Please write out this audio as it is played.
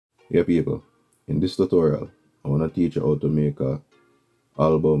Yeah people, in this tutorial, I want to teach you how to make a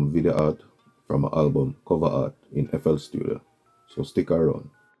album video art from an album cover art in FL Studio. So stick around.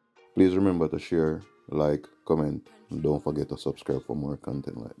 Please remember to share, like, comment, and don't forget to subscribe for more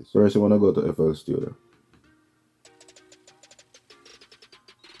content like this. First you want to go to FL Studio.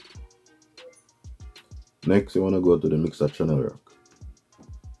 Next you want to go to the mixer channel rack.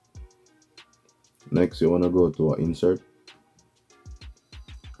 Next you want to go to insert,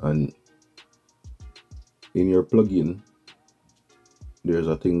 and in your plugin there's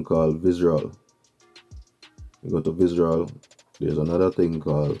a thing called Visual. You go to Visual, there's another thing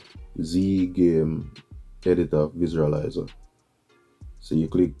called Z-Game Editor Visualizer. So you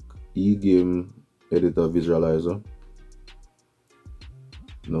click E-Game Editor Visualizer.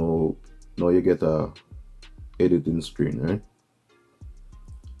 Now you get a editing screen, right?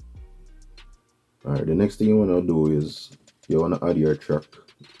 Alright, the next thing you want to do is you want to add your track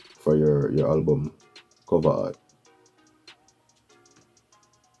for your album cover art.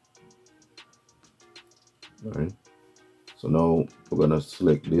 Alright, so now we're gonna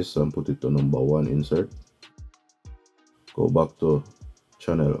select this and put it to number 1 insert. Go back to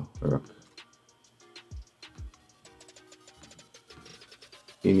channel rack.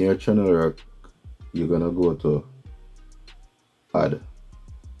 In your channel rack, you're gonna go to add,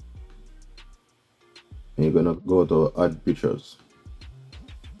 and you're gonna go to add pictures.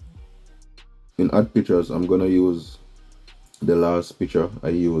 In add pictures, I'm gonna use the last picture I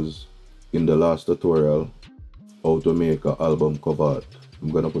used in the last tutorial, how to make an album cover art.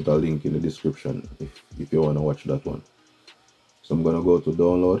 I'm gonna put a link in the description if you wanna watch that one. So I'm gonna go to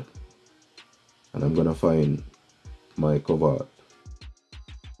download, and I'm gonna find my cover art.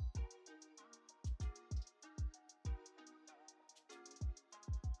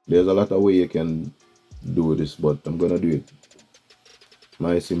 There's a lot of way you can do this, but I'm gonna do it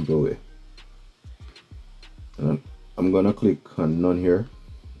my simple way. And I'm gonna click on none here,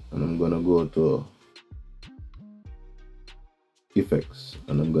 and I'm gonna go to effects,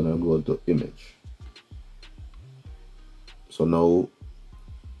 and I'm gonna go to image. So now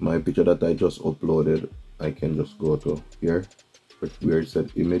my picture that I just uploaded, I can just go to here where it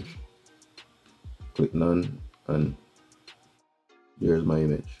said image, click none, and there's my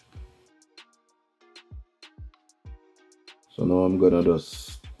image. So now I'm gonna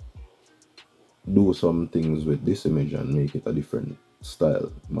just do some things with this image and make it a different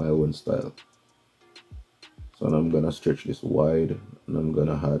style, my own style. So now I'm gonna stretch this wide, and I'm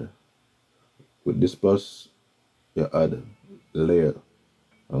gonna add, with this plus you add layer.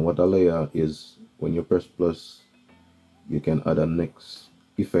 And what a layer is, when you press plus, you can add a next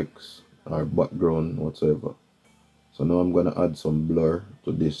effects or background whatsoever. So now I'm gonna add some blur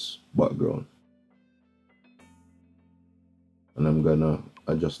to this background, and I'm gonna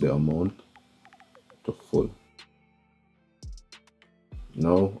adjust the amount to full.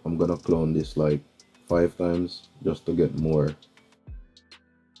 Now I'm gonna clone this like 5 times just to get more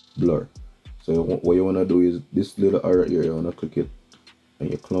blur. So what you wanna do is this little arrow here, you wanna click it and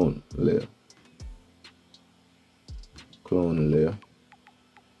you clone layer, clone layer,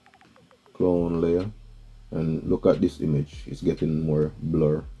 clone layer, and look at this image, it's getting more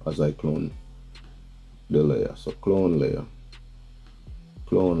blur as I clone the layer. So clone layer,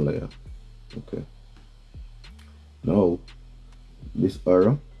 clone layer. Okay, now this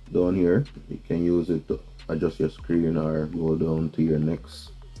arrow down here, you can use it to adjust your screen or go down to your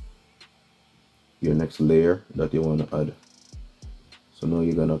next layer that you want to add. So now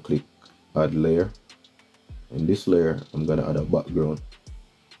you're gonna click add layer. In this layer I'm gonna add a background,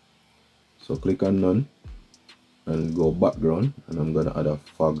 so click on none and go background, and I'm gonna add a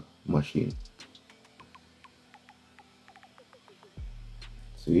fog machine.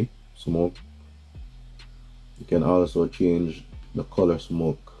 See, smoke. You can also change the color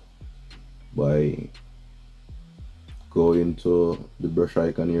smoke by going to the brush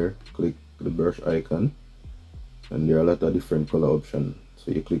icon here, click the brush icon, and there are a lot of different color options.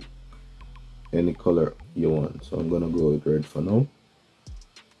 So you click any color you want. So I'm gonna go with red for now.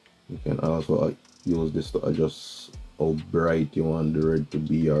 You can also use this to adjust how bright you want the red to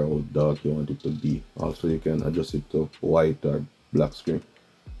be or how dark you want it to be. Also you can adjust it to white or black screen.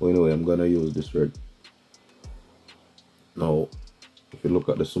 But anyway, I'm gonna use this red. Now if you look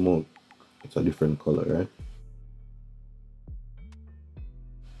at the smoke, it's a different color, right?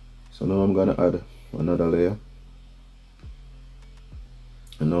 So now I'm gonna add another layer,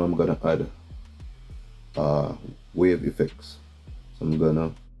 and now I'm gonna add wave effects. So I'm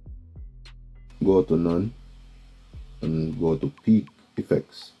gonna go to none and go to peak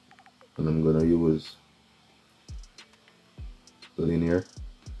effects, and I'm gonna use linear,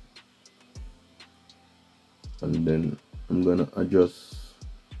 and then I'm gonna adjust.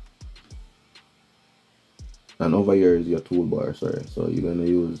 And over here is your toolbar, sorry. So you're gonna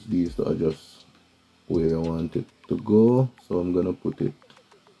use these to adjust where you want it to go. So I'm gonna put it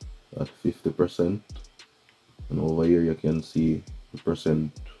at 50%, and over here you can see the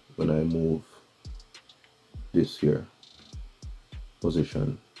percent when I move this here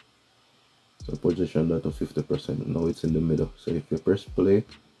position. So position that to 50%. Now it's in the middle. So if you press play,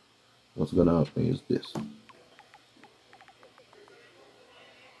 what's gonna happen is this.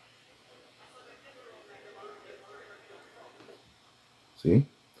 See?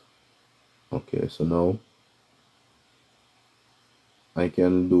 Okay, so now I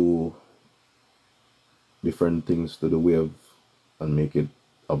can do different things to the wave and make it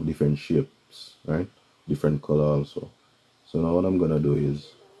of different shapes, right? Different color also. So now what I'm gonna do is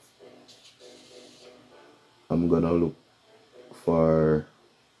I'm gonna look for,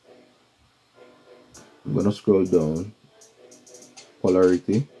 I'm gonna scroll down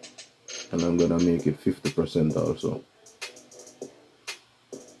polarity, and I'm gonna make it 50% also.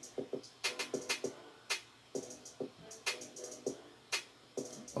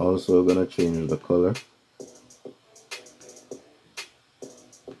 Also gonna change the color,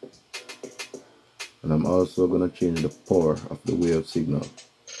 and I'm also gonna change the power of the wave signal.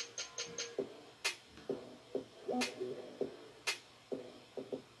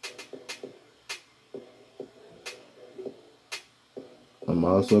 I'm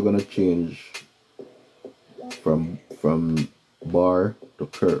also gonna change from bar to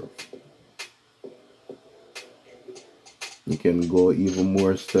curve. You can go even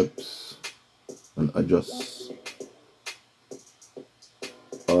more steps and adjust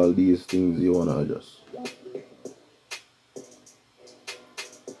all these things you wanna adjust.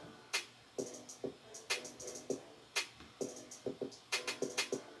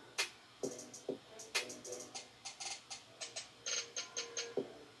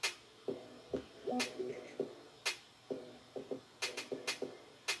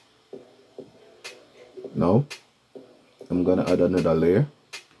 Now I'm gonna add another layer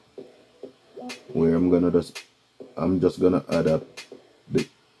where I'm just gonna add up the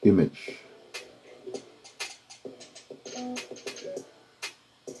image.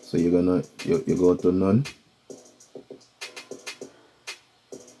 So you go to none,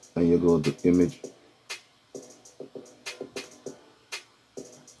 and you go to image.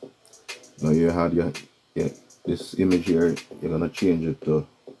 Now you had this image here, you're gonna change it to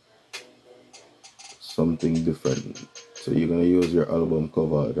something different. So you're gonna use your album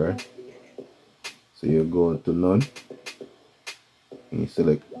cover, right? So you go to none and you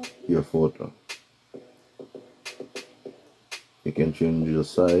select your photo. You can change the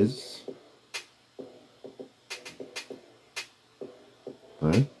size,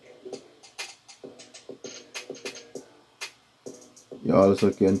 right? You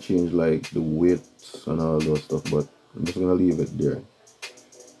also can change like the width and all those stuff, but I'm just gonna leave it there.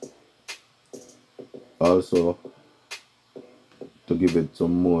 Also, to give it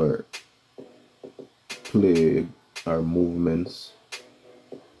some more play or movements,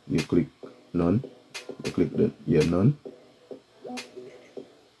 you click none, you click the none,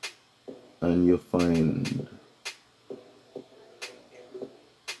 and you find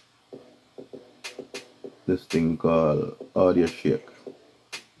this thing called audio shake.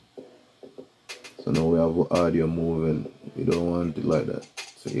 So now we have audio moving. You don't want it like that,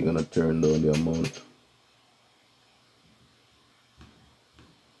 so you're gonna turn down the amount.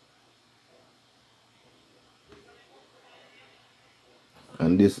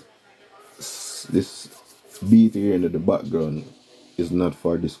 And this beat here in the background is not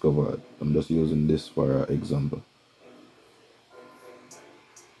for discovered. I'm just using this for example.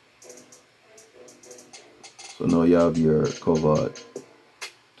 So now you have your covered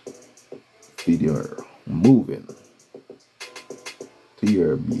video moving to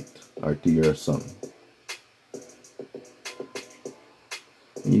your beat or to your song.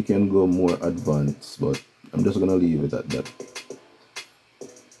 You can go more advanced, but I'm just gonna leave it at that.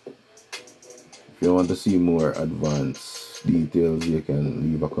 If you want to see more advanced details, you can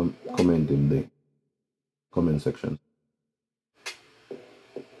leave a comment in the comment section.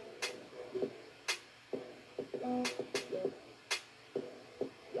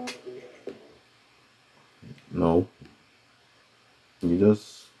 Now you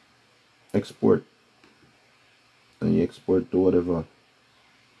just export, and you export to whatever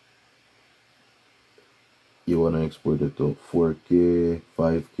you want to export it to. 4K,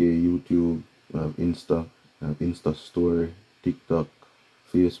 5K, YouTube, Insta story, TikTok,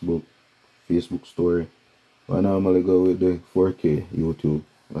 Facebook story. I normally go with the 4K YouTube,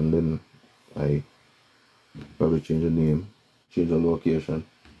 and then I Probably change the name, change the location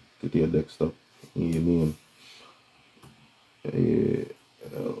to your desktop. Your name.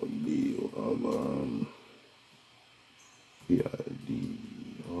 ALD, PID,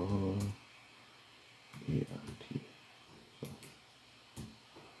 ART.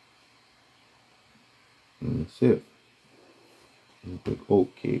 And save. And click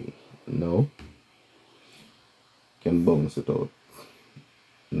OK. Now, can bounce it out.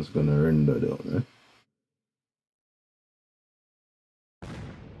 It's gonna render down, right?